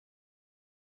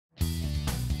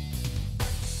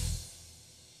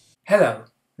Hello,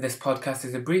 this podcast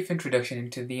is a brief introduction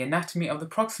into the anatomy of the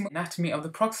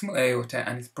proximal aorta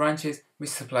and its branches which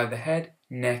supply the head,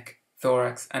 neck,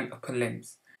 thorax and upper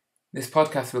limbs. This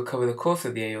podcast will cover the course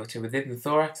of the aorta within the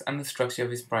thorax and the structure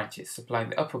of its branches, supplying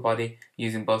the upper body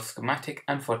using both schematic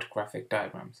and photographic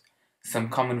diagrams. Some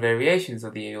common variations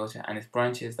of the aorta and its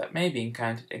branches that may be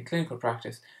encountered in clinical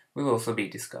practice will also be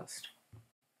discussed.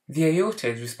 The aorta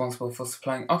is responsible for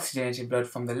supplying oxygenated blood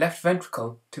from the left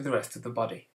ventricle to the rest of the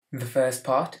body. The first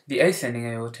part, the ascending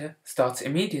aorta, starts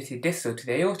immediately distal to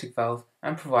the aortic valve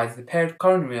and provides the paired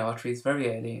coronary arteries very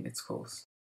early in its course.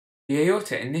 The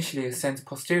aorta initially ascends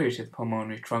posterior to the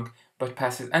pulmonary trunk but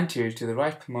passes anterior to the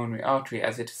right pulmonary artery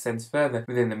as it ascends further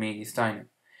within the mediastinum.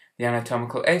 The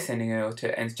anatomical ascending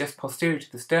aorta ends just posterior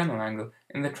to the sternal angle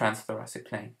in the transthoracic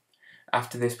plane.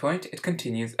 After this point, it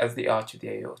continues as the arch of the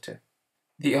aorta.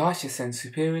 The arch ascends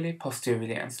superiorly,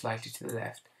 posteriorly and slightly to the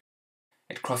left.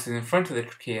 It crosses in front of the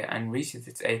trachea and reaches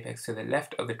its apex to the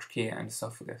left of the trachea and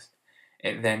esophagus.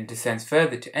 It then descends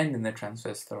further to end in the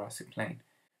transverse thoracic plane.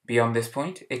 Beyond this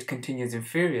point, it continues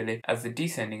inferiorly as the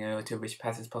descending aorta which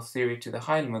passes posterior to the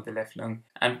hilum of the left lung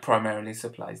and primarily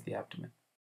supplies the abdomen.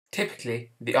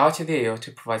 Typically, the arch of the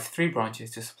aorta provides three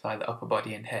branches to supply the upper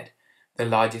body and head. The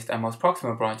largest and most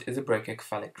proximal branch is the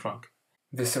brachiocephalic trunk.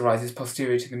 This arises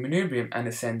posterior to the manubrium and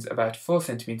ascends about 4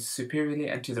 cm superiorly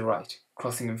and to the right,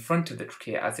 crossing in front of the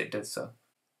trachea as it does so.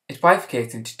 It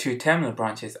bifurcates into two terminal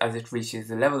branches as it reaches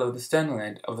the level of the sternal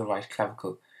end of the right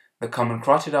clavicle, the common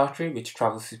carotid artery which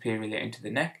travels superiorly into the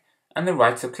neck, and the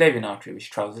right subclavian artery which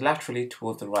travels laterally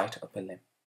towards the right upper limb.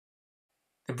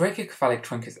 The brachiocephalic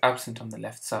trunk is absent on the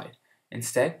left side.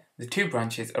 Instead, the two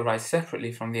branches arise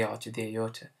separately from the arch of the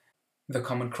aorta. The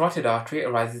common carotid artery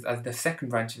arises as the second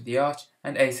branch of the arch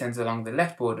and ascends along the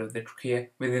left border of the trachea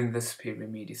within the superior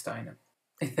mediastinum.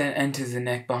 It then enters the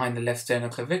neck behind the left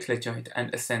sternoclavicular joint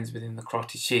and ascends within the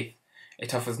carotid sheath.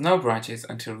 It offers no branches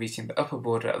until reaching the upper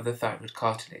border of the thyroid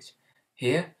cartilage.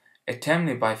 Here, it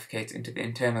terminally bifurcates into the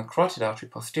internal carotid artery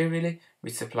posteriorly,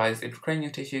 which supplies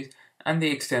intracranial tissues, and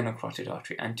the external carotid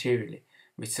artery anteriorly,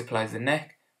 which supplies the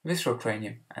neck, visceral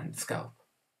cranium, and the scalp.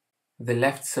 The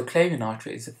left subclavian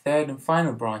artery is the third and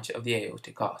final branch of the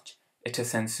aortic arch. It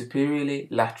ascends superiorly,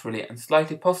 laterally, and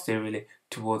slightly posteriorly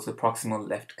towards the proximal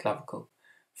left clavicle.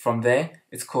 From there,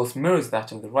 its course mirrors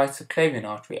that of the right subclavian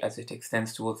artery as it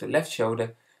extends towards the left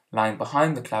shoulder, lying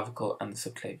behind the clavicle and the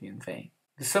subclavian vein.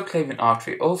 The subclavian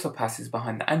artery also passes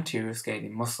behind the anterior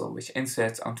scalene muscle, which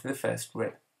inserts onto the first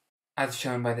rib. As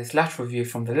shown by this lateral view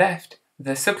from the left,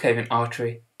 the subclavian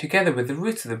artery, together with the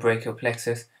roots of the brachial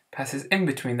plexus, passes in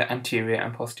between the anterior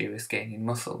and posterior scalene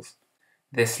muscles.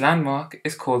 This landmark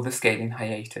is called the scalene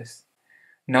hiatus.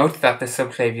 Note that the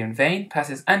subclavian vein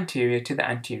passes anterior to the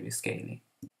anterior scalene.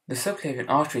 The subclavian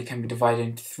artery can be divided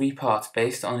into three parts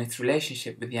based on its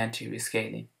relationship with the anterior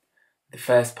scalene. The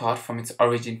first part from its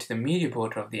origin to the medial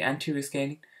border of the anterior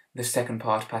scalene, the second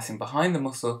part passing behind the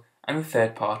muscle, and the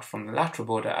third part from the lateral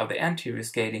border of the anterior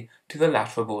scalene to the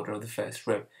lateral border of the first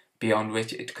rib, beyond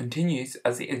which it continues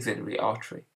as the axillary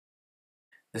artery.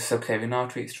 The subclavian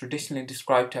artery is traditionally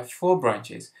described to have four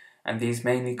branches, and these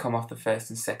mainly come off the first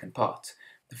and second parts.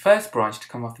 The first branch to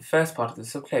come off the first part of the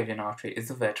subclavian artery is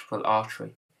the vertebral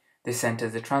artery. This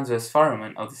enters the transverse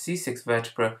foramen of the C6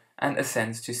 vertebra and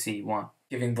ascends to C1,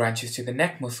 giving branches to the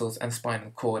neck muscles and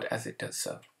spinal cord as it does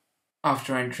so.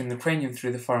 After entering the cranium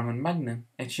through the foramen magnum,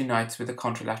 it unites with the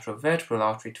contralateral vertebral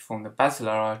artery to form the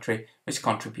basilar artery, which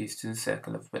contributes to the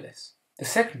circle of Willis. The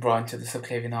second branch of the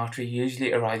subclavian artery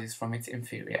usually arises from its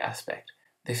inferior aspect.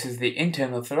 This is the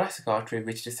internal thoracic artery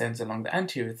which descends along the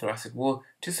anterior thoracic wall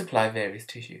to supply various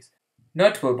tissues.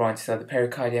 Notable branches are the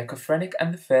pericardiacophrenic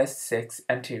and the first 6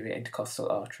 anterior intercostal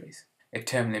arteries. It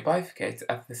terminally bifurcates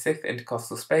at the 6th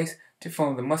intercostal space to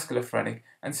form the musculophrenic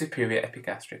and superior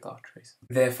epigastric arteries.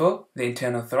 Therefore, the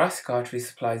internal thoracic artery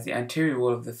supplies the anterior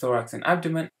wall of the thorax and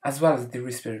abdomen, as well as the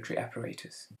respiratory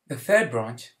apparatus. The third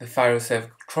branch, the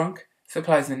thyrocervical trunk,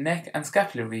 supplies the neck and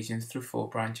scapular regions through 4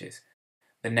 branches.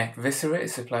 The neck viscera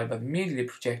is supplied by the medially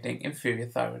projecting inferior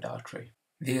thyroid artery.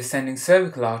 The ascending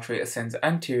cervical artery ascends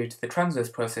anterior to the transverse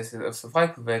processes of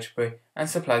cervical vertebrae and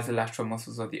supplies the lateral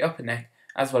muscles of the upper neck,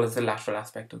 as well as the lateral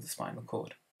aspect of the spinal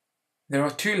cord. There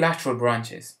are 2 lateral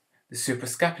branches. The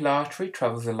suprascapular artery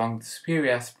travels along the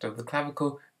superior aspect of the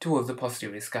clavicle towards the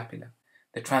posterior scapula.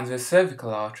 The transverse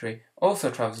cervical artery also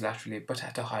travels laterally but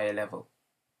at a higher level.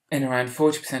 In around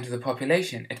 40% of the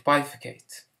population, it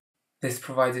bifurcates. This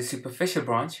provides a superficial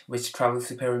branch which travels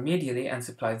superomedially and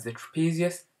supplies the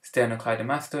trapezius,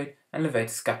 sternocleidomastoid, and levator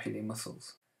scapulae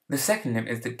muscles. The second limb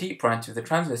is the deep branch of the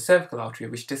transverse cervical artery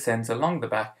which descends along the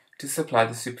back to supply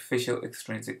the superficial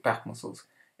extrinsic back muscles.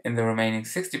 In the remaining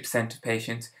 60% of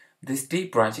patients, this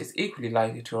deep branch is equally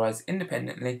likely to arise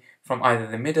independently from either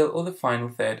the middle or the final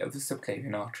third of the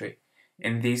subclavian artery.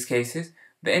 In these cases,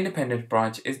 the independent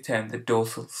branch is termed the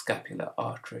dorsal scapular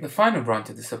artery. The final branch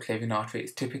of the subclavian artery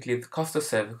is typically the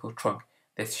costocervical trunk.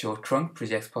 This short trunk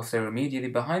projects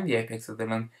posterior-medially behind the apex of the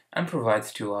lung and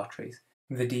provides two arteries.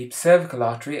 The deep cervical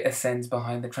artery ascends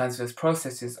behind the transverse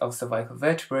processes of cervical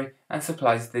vertebrae and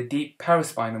supplies the deep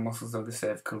paraspinal muscles of the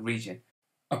cervical region.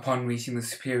 Upon reaching the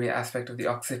superior aspect of the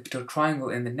occipital triangle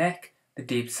in the neck, the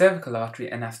deep cervical artery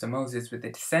anastomoses with the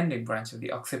descending branch of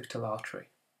the occipital artery.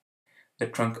 The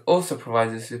trunk also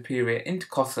provides a superior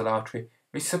intercostal artery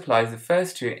which supplies the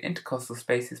first two intercostal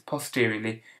spaces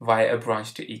posteriorly via a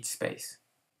branch to each space.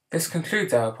 This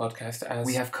concludes our podcast as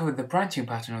we have covered the branching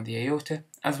pattern of the aorta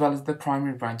as well as the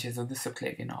primary branches of the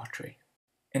subclavian artery.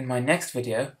 In my next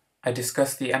video, I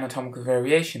discuss the anatomical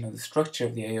variation of the structure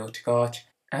of the aortic arch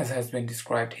as has been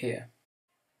described here.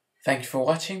 Thank you for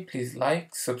watching. Please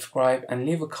like, subscribe and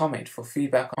leave a comment for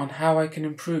feedback on how I can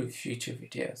improve future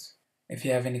videos. If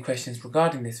you have any questions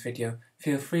regarding this video,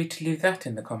 feel free to leave that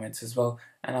in the comments as well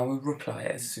and I will reply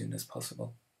as soon as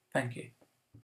possible. Thank you.